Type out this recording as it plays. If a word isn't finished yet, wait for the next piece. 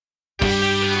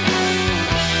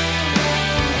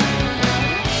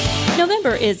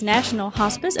November is National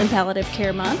Hospice and Palliative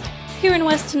Care Month. Here in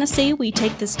West Tennessee, we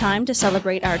take this time to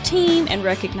celebrate our team and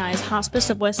recognize Hospice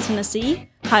of West Tennessee,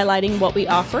 highlighting what we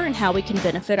offer and how we can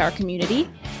benefit our community.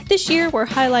 This year, we're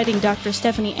highlighting Dr.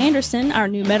 Stephanie Anderson, our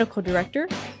new medical director.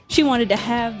 She wanted to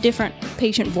have different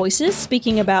patient voices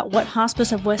speaking about what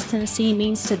Hospice of West Tennessee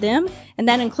means to them, and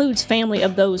that includes family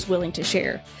of those willing to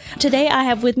share. Today, I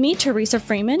have with me Teresa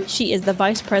Freeman. She is the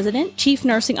Vice President, Chief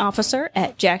Nursing Officer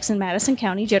at Jackson-Madison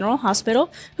County General Hospital,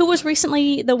 who was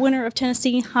recently the winner of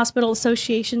Tennessee Hospital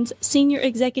Association's Senior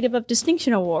Executive of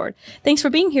Distinction Award. Thanks for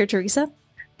being here, Teresa.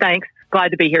 Thanks.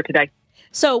 Glad to be here today.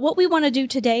 So what we want to do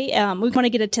today, we want to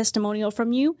get a testimonial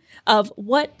from you of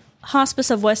what Hospice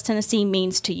of West Tennessee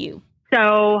means to you. So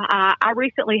I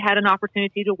recently had an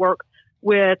opportunity to work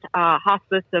with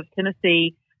Hospice of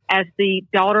Tennessee as the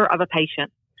daughter of a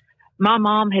patient. My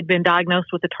mom had been diagnosed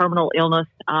with a terminal illness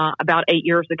about 8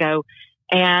 years ago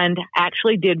and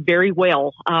actually did very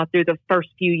well through the first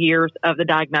few years of the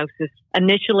diagnosis.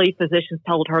 Initially, physicians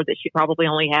told her that she probably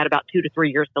only had about 2 to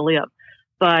 3 years to live.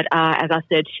 But as I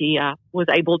said, she was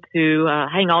able to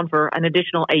hang on for an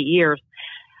additional 8 years.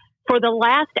 For the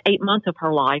last 8 months of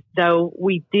her life, though,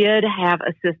 we did have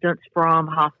assistance from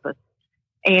hospice,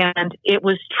 and it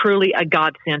was truly a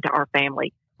godsend to our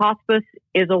family. Hospice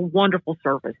is a wonderful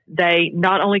service. They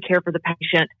not only care for the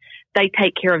patient, they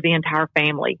take care of the entire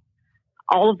family.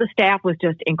 All of the staff was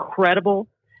just incredible.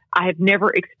 I have never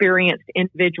experienced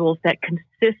individuals that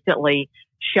consistently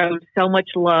showed so much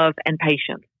love and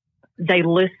patience. They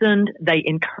listened, they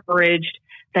encouraged,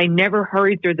 they never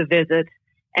hurried through the visits.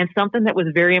 And something that was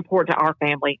very important to our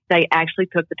family, they actually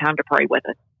took the time to pray with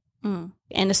us.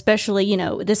 And especially,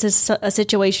 this is a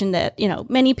situation that,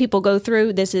 many people go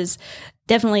through. This is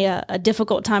definitely a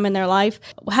difficult time in their life.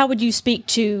 How would you speak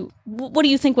to, what do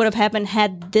you think would have happened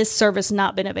had this service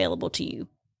not been available to you?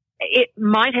 It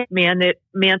might have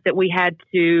meant that we had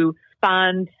to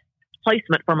find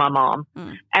placement for my mom.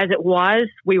 As it was,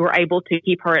 we were able to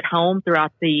keep her at home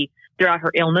throughout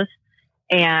her illness.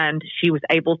 And she was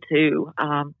able to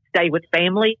stay with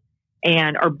family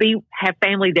have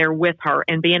family there with her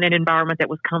and be in an environment that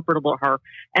was comfortable to her.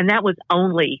 And that was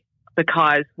only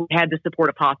because we had the support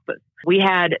of hospice. We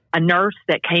had a nurse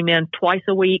that came in twice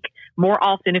a week, more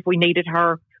often if we needed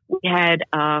her. We had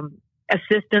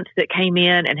assistants that came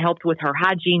in and helped with her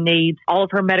hygiene needs. All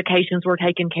of her medications were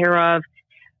taken care of.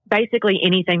 Basically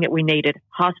anything that we needed,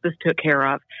 hospice took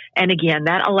care of. And again,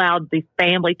 that allowed the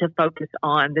family to focus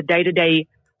on the day-to-day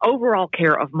overall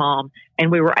care of mom, and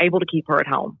we were able to keep her at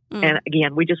home. And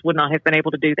again, we just would not have been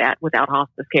able to do that without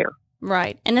hospice care.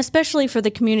 Right. And especially for the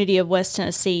community of West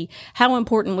Tennessee, how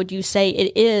important would you say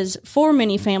it is for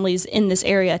many families in this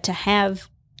area to have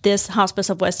this Hospice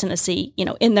of West Tennessee,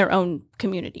 in their own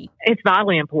community? It's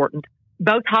vitally important.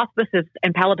 Both hospices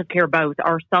and palliative care both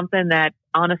are something that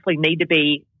honestly need to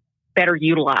be better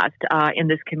utilized in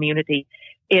this community.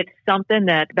 It's something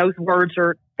that those words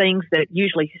are things that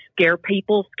usually scare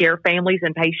people, scare families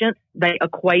and patients. They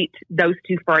equate those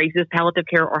two phrases, palliative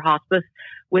care or hospice,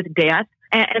 with death.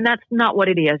 And that's not what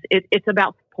it is. It's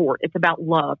about support. It's about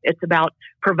love. It's about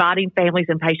providing families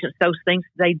and patients those things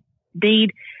they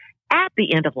need at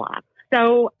the end of life.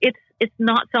 So it's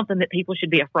not something that people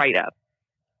should be afraid of.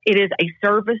 It is a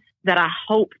service that I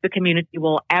hope the community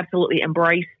will absolutely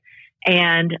embrace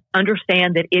and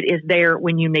understand that it is there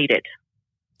when you need it.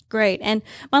 Great. And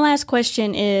my last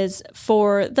question is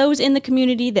for those in the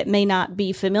community that may not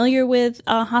be familiar with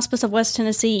Hospice of West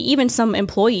Tennessee, even some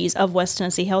employees of West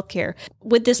Tennessee Healthcare.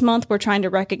 With this month, we're trying to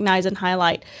recognize and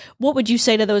highlight. What would you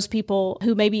say to those people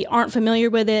who maybe aren't familiar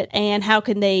with it, and how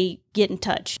can they get in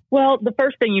touch? Well, the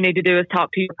first thing you need to do is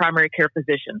talk to your primary care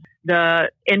physician.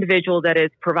 The individual that is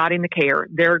providing the care,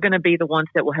 they're going to be the ones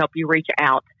that will help you reach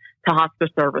out to hospice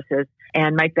services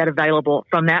and make that available.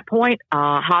 From that point,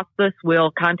 hospice will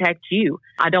contact you.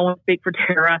 I don't want to speak for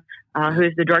Tara, who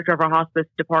is the director of our hospice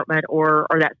department or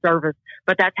that service,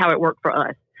 but that's how it worked for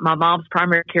us. My mom's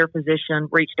primary care physician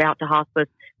reached out to hospice.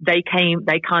 They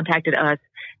contacted us,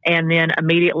 and then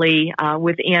immediately,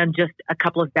 within just a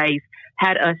couple of days,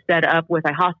 had us set up with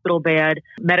a hospital bed,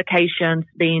 medications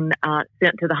being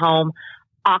sent to the home,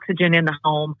 oxygen in the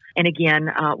home. And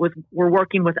again, we're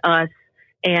working with us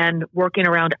and working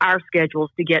around our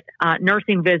schedules to get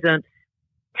nursing visits,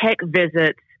 tech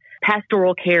visits,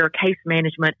 pastoral care, case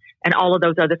management, and all of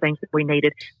those other things that we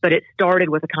needed. But it started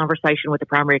with a conversation with the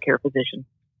primary care physician.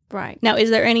 Right. Now, is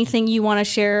there anything you want to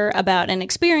share about an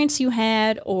experience you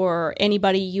had or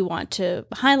anybody you want to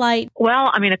highlight? Well,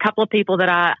 a couple of people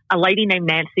a lady named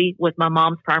Nancy was my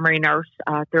mom's primary nurse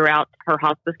throughout her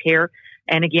hospice care.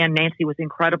 And again, Nancy was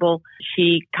incredible.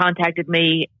 She contacted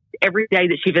me every day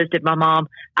that she visited my mom,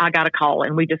 I got a call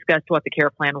and we discussed what the care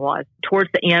plan was. Towards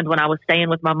the end, when I was staying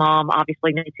with my mom,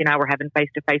 obviously Nancy and I were having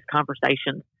face-to-face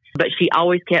conversations, but she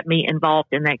always kept me involved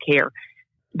in that care.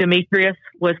 Demetrius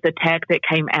was the tech that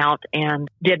came out and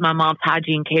did my mom's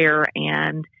hygiene care,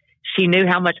 and she knew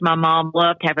how much my mom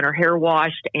loved having her hair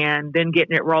washed and then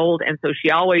getting it rolled. And so she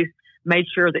always made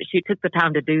sure that she took the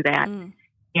time to do that.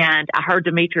 And I heard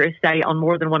Demetrius say on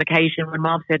more than one occasion when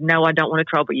mom said, "No, I don't want to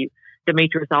trouble you,"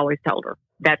 Demetrius always told her,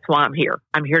 "That's why I'm here.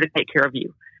 I'm here to take care of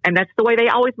you." And that's the way they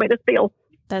always made us feel.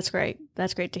 That's great.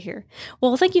 That's great to hear.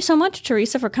 Well, thank you so much,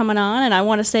 Teresa, for coming on. And I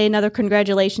want to say another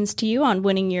congratulations to you on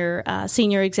winning your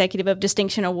Senior Executive of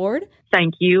Distinction Award.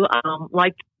 Thank you.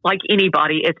 Like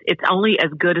anybody, it's only as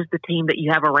good as the team that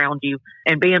you have around you.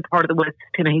 And being part of the West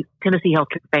Tennessee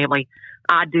Healthcare family,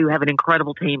 I do have an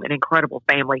incredible team, an incredible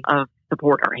family of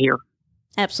support are here.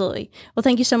 Absolutely. Well,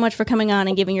 thank you so much for coming on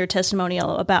and giving your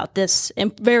testimonial about this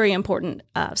very important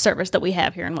service that we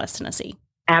have here in West Tennessee.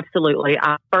 Absolutely.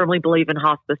 I firmly believe in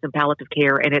hospice and palliative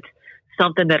care, and it's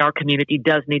something that our community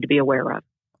does need to be aware of.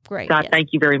 Great. So thank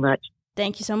you very much.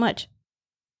 Thank you so much.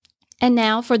 And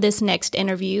now for this next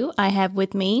interview, I have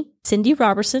with me Cindy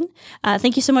Robertson.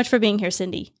 Thank you so much for being here,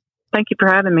 Cindy. Thank you for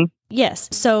having me. Yes.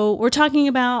 So we're talking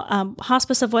about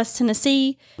Hospice of West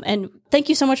Tennessee, and thank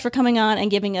you so much for coming on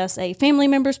and giving us a family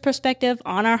member's perspective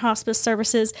on our hospice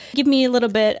services. Give me a little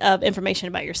bit of information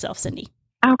about yourself, Cindy.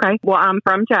 Okay. Well, I'm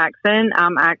from Jackson.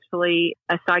 I'm actually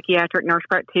a psychiatric nurse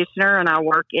practitioner, and I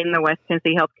work in the West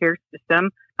Tennessee healthcare system.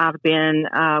 I've been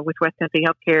with West Tennessee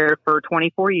Healthcare for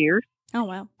 24 years. Oh,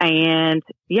 wow. And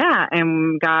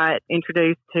got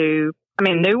introduced to,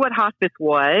 knew what hospice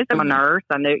was. I'm a nurse.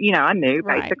 I knew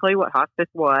basically what hospice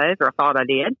was, or I thought I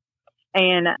did.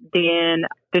 And then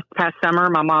this past summer,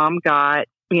 my mom got,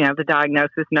 the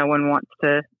diagnosis no one wants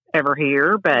to ever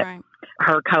hear, but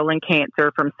her colon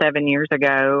cancer from 7 years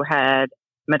ago had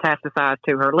metastasized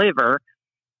to her liver.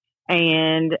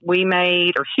 And she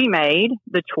made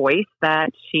the choice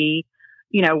that she,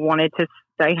 wanted to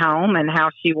stay home and how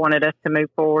she wanted us to move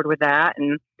forward with that.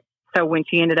 And so when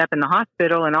she ended up in the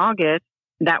hospital in August,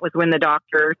 that was when the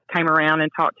doctors came around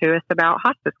and talked to us about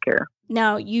hospice care.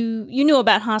 Now, you knew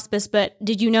about hospice, but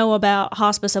did you know about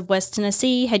Hospice of West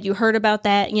Tennessee? Had you heard about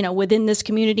that, within this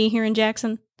community here in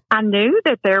Jackson? I knew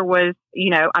that there was,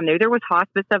 there was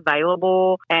hospice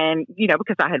available, and,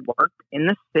 because I had worked in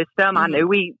the system, I knew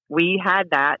we had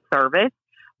that service,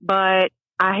 but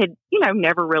I had,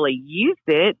 never really used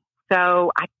it.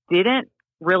 So I didn't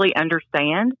really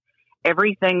understand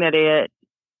everything that it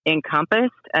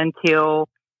encompassed until,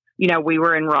 we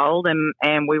were enrolled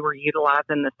and we were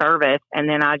utilizing the service. And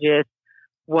then I just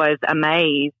was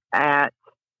amazed at,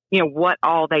 what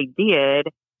all they did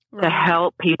to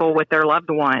help people with their loved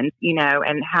ones,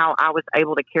 and how I was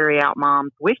able to carry out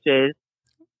mom's wishes,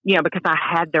 because I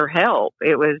had their help.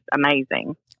 It was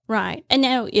amazing. Right. And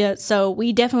now, so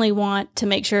we definitely want to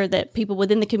make sure that people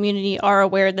within the community are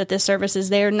aware that this service is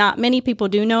there. Not many people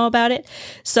do know about it.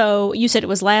 So you said it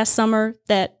was last summer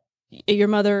that your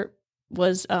mother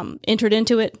was entered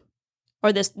into it,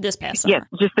 or this past summer? Yes,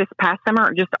 just this past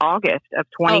summer, just August of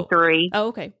 23. Oh,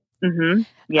 okay. Mm-hmm.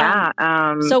 Yeah.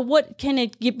 So what can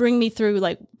it bring me through?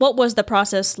 Like, what was the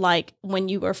process like when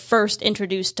you were first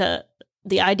introduced to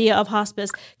the idea of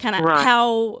hospice? Kind of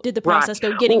how did the process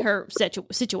go getting her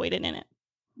situated in it?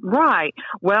 Right.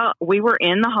 Well, we were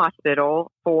in the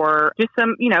hospital for just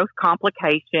some,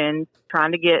 complications,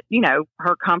 trying to get,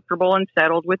 her comfortable and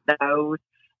settled with those.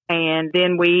 And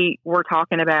then we were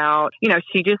talking about,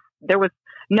 there was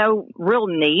no real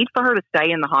need for her to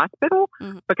stay in the hospital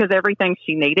because everything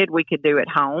she needed, we could do at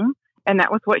home. And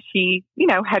that was what she,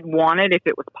 had wanted if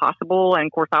it was possible. And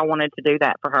of course, I wanted to do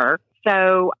that for her.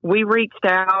 So we reached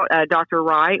out. Dr.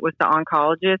 Wright was the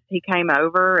oncologist. He came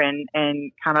over and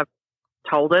kind of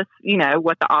told us,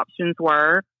 what the options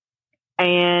were.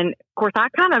 And of course,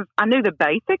 I knew the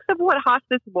basics of what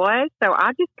hospice was. So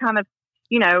I just kind of,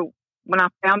 when I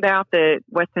found out that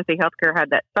West Tennessee Healthcare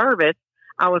had that service,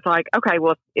 I was like, okay,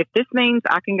 well, if this means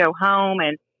I can go home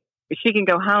and if she can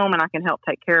go home and I can help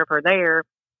take care of her there,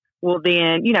 well,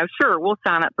 then, sure, we'll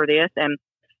sign up for this. And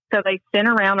so they sent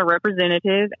around a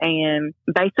representative, and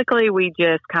basically we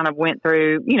just kind of went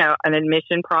through, an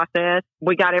admission process.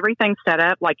 We got everything set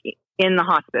up like in the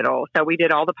hospital. So we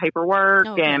did all the paperwork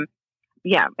and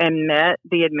met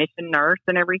the admission nurse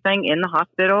and everything in the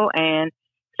hospital. And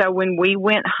so when we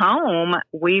went home,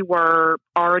 we were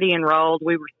already enrolled,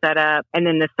 we were set up, and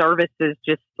then the services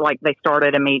just like they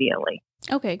started immediately.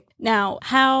 Okay. Now,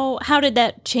 how did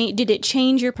that change? Did it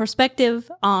change your perspective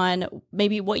on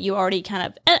maybe what you already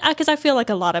kind of? Because I feel like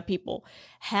a lot of people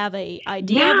have a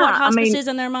idea of what hospice is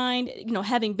in their mind.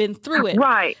 Having been through it,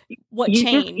 right? What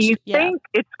changed? You think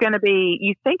it's going to be.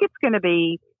 You think it's going to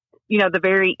be, the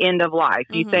very end of life.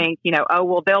 You think, oh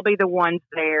well, they'll be the ones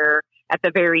there at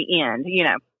the very end.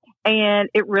 And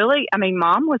it really,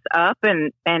 Mom was up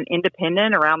and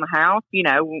independent around the house.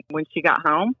 When she got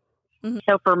home. Mm-hmm.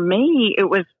 So for me, it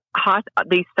was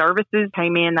these services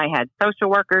came in. They had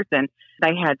social workers and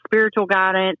they had spiritual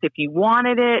guidance. If you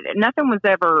wanted it, nothing was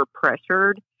ever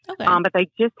pressured. Okay. But they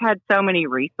just had so many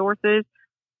resources.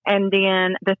 And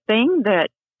then the thing that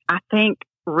I think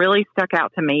really stuck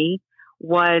out to me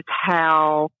was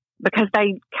how, because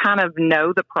they kind of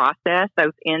know the process,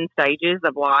 those end stages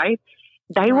of life,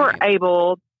 they were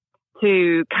able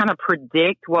to kind of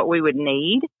predict what we would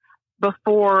need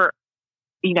before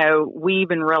we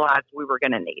even realized we were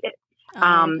going to need it. Okay.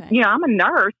 I'm a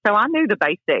nurse, so I knew the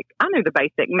basic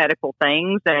medical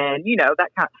things and, that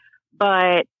kind of,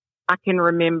 but I can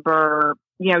remember,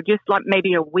 just like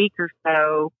maybe a week or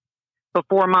so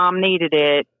before Mom needed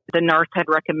it, the nurse had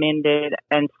recommended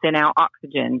and sent out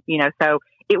oxygen, so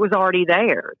it was already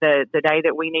there. The day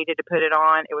that we needed to put it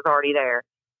on, it was already there.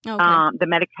 Okay. The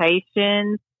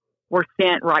medications were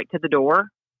sent right to the door.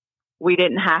 We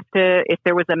didn't have to, if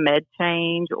there was a med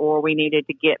change or we needed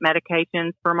to get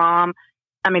medications for Mom,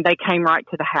 they came right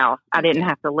to the house. I didn't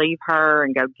have to leave her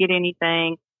and go get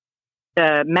anything.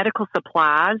 The medical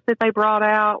supplies that they brought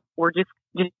out were just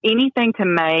anything to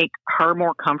make her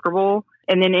more comfortable.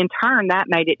 And then in turn, that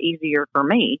made it easier for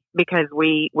me because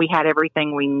we had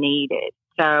everything we needed.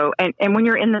 So, and when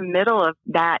you're in the middle of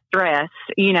that stress,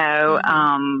 you're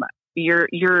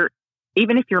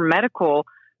even if you're medical,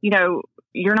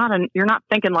 you're not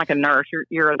thinking like a nurse.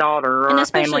 You're a daughter or a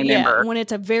family member. When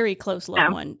it's a very close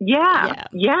loved one. Yeah.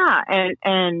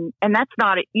 And that's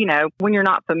not, when you're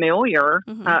not familiar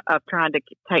of trying to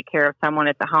take care of someone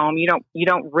at the home, you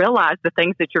don't realize the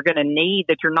things that you're going to need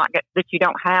that you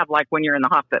don't have, like when you're in the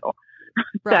hospital.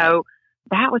 Right. So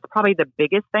that was probably the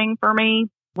biggest thing for me,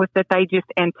 was that they just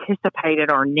anticipated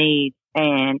our needs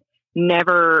and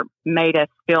never made us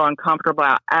feel uncomfortable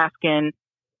about asking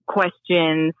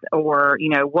questions or,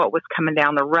 what was coming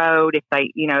down the road, if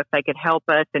they could help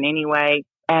us in any way.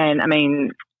 And I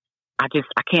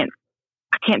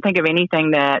can't think of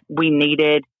anything that we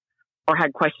needed or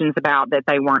had questions about that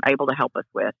they weren't able to help us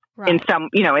with in some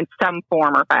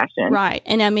form or fashion. Right.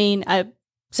 And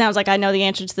sounds like I know the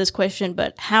answer to this question,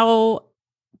 but how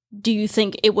do you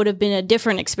think it would have been a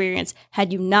different experience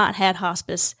had you not had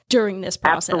hospice during this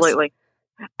process?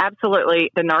 Absolutely.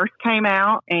 The nurse came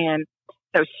out, and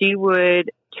so she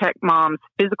would check Mom's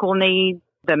physical needs,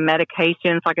 the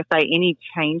medications, like I say, any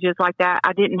changes like that.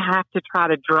 I didn't have to try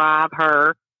to drive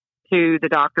her to the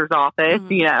doctor's office,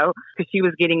 because she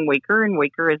was getting weaker and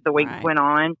weaker as the weeks went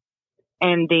on.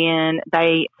 And then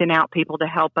they sent out people to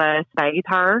help us bathe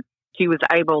her. She was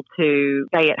able to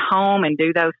stay at home and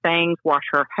do those things, wash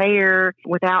her hair,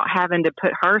 without having to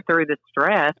put her through the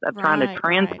stress of trying to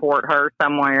transport her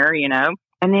somewhere,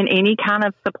 And then any kind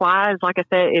of supplies, like I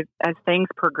said, as things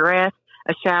progress,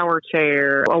 a shower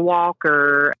chair, a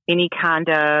walker, any kind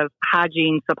of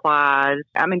hygiene supplies.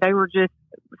 They were just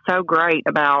so great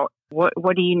about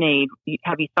what do you need?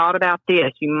 Have you thought about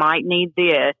this? You might need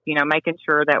this, making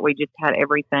sure that we just had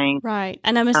everything. Right.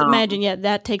 And I must imagine,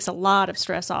 that takes a lot of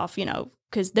stress off,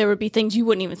 because there would be things you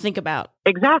wouldn't even think about.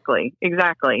 Exactly.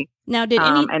 Now, did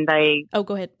any... and they... Oh,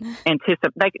 go ahead.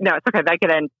 Anticipate... No, it's okay. They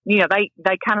could,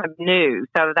 they kind of knew,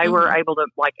 so they were able to,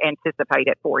 anticipate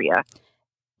it for you.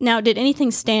 Now, did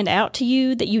anything stand out to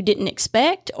you that you didn't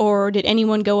expect, or did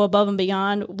anyone go above and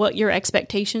beyond what your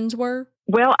expectations were?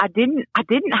 Well, I didn't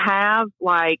have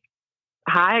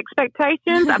high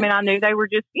expectations. I knew they were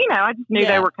just, I just knew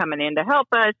they were coming in to help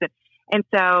us. And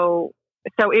so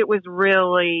it was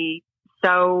really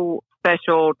so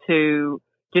special to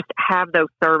just have those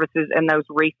services and those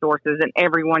resources and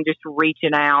everyone just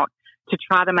reaching out to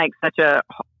try to make such a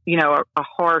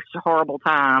harsh, horrible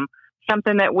time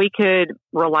something that we could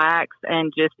relax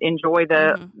and just enjoy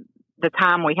the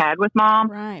time we had with Mom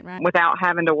without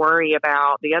having to worry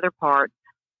about the other part.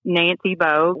 Nancy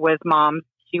Bowe was Mom.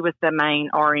 She was the main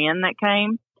RN that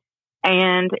came.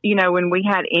 And, when we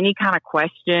had any kind of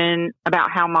question about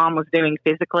how Mom was doing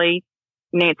physically,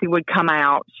 Nancy would come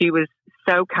out. She was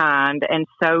so kind and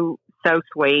so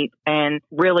sweet, and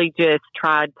really just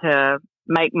tried to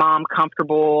make Mom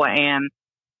comfortable, and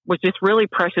was just really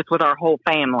precious with our whole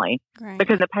family. Right.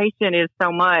 Because the patient is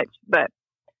so much, but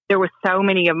there was so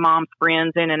many of Mom's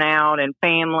friends in and out and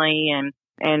family. And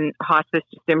and hospice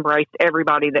just embraced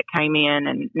everybody that came in.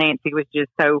 And Nancy was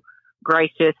just so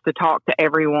gracious to talk to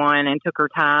everyone and took her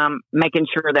time making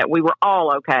sure that we were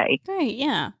all okay. Great,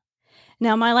 yeah.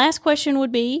 Now, my last question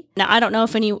would be, now I don't know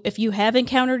if you have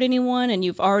encountered anyone and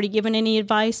you've already given any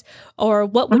advice, or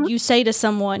what would you say to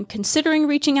someone considering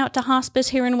reaching out to hospice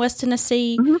here in West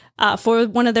Tennessee for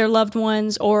one of their loved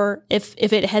ones, or if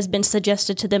it has been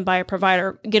suggested to them by a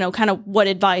provider, kind of what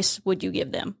advice would you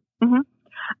give them?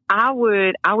 I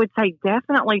would say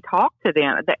definitely talk to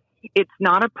them. It's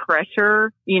not a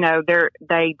pressure,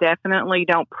 they definitely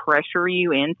don't pressure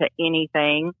you into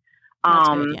anything. That's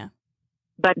good, yeah.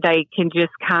 But they can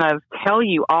just kind of tell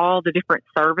you all the different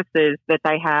services that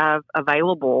they have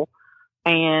available.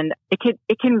 And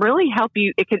it can really help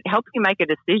you. It could help you make a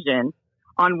decision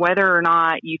on whether or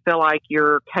not you feel like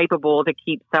you're capable to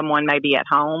keep someone maybe at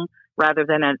home rather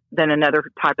than another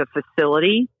type of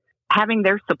facility. Having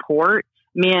their support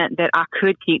meant that I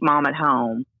could keep mom at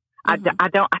home. I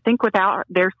think without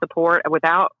their support,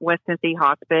 without West Tennessee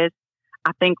Hospice,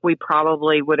 I think we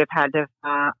probably would have had to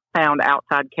found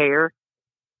outside care.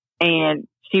 And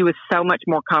she was so much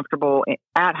more comfortable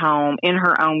at home in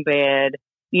her own bed,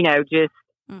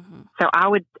 So I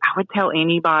would tell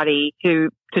anybody to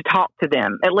talk to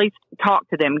them, at least talk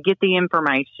to them, get the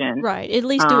information. Right. At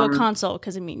least do a consult.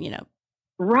 Cause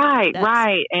right.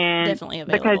 And definitely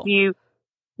available. Because we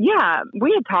had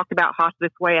talked about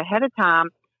hospice way ahead of time,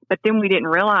 but then we didn't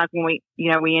realize when we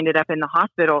ended up in the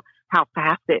hospital, how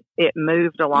fast it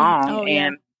moved along. Oh, yeah.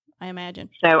 And I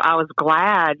imagine. So I was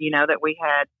glad,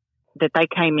 that they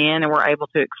came in and were able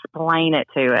to explain it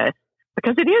to us,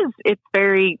 because it's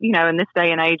very, in this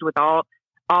day and age with all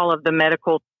of the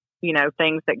medical,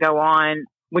 things that go on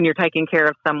when you're taking care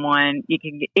of someone,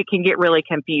 it can get really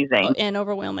confusing and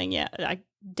overwhelming. Yeah,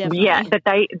 definitely. Yeah, but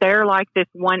they're like this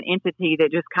one entity that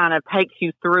just kind of takes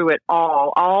you through it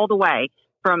all the way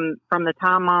from the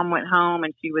time mom went home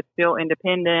and she was still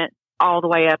independent all the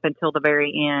way up until the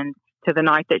very end, to the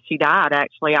night that she died.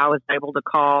 Actually, I was able to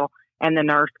call, and the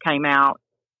nurse came out,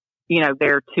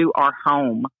 there to our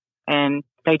home, and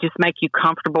they just make you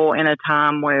comfortable in a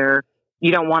time where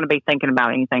you don't want to be thinking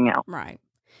about anything else. Right.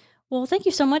 Well, thank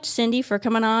you so much, Cindy, for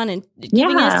coming on and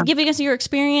giving us your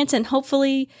experience. And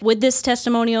hopefully with this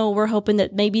testimonial, we're hoping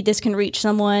that maybe this can reach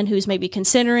someone who's maybe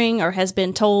considering or has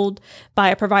been told by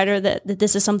a provider that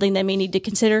this is something they may need to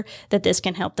consider, that this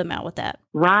can help them out with that.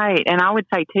 Right. And I would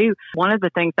say, too, one of the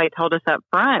things they told us up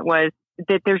front was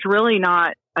that there's really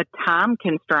not a time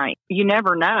constraint. You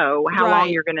never know how long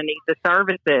you're going to need the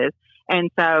services.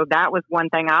 And so that was one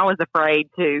thing I was afraid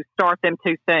to start them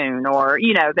too soon, or,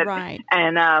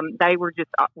 and they were just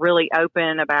really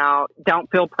open about, don't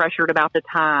feel pressured about the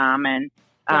time. And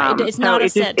it's not a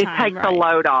set time. It takes a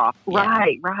load off. Yeah.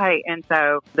 Right. And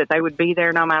so that they would be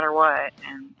there no matter what.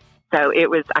 And so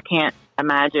I can't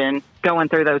imagine going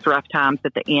through those rough times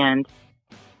at the end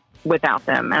without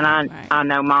them. And I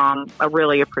know Mom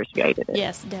really appreciated it.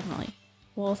 Yes, definitely.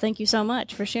 Well, thank you so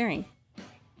much for sharing.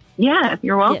 Yeah,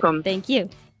 you're welcome. Yeah, thank you.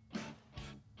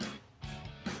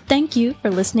 Thank you for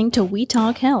listening to We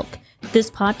Talk Health. This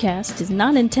podcast is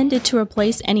not intended to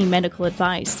replace any medical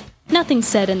advice. Nothing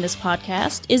said in this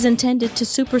podcast is intended to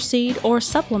supersede or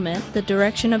supplement the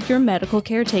direction of your medical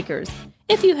caretakers.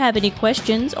 If you have any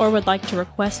questions or would like to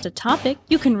request a topic,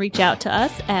 you can reach out to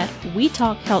us at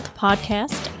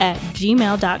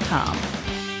wetalkhealthpodcast@gmail.com.